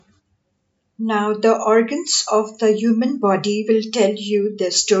Now, the organs of the human body will tell you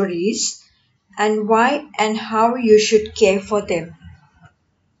their stories and why and how you should care for them.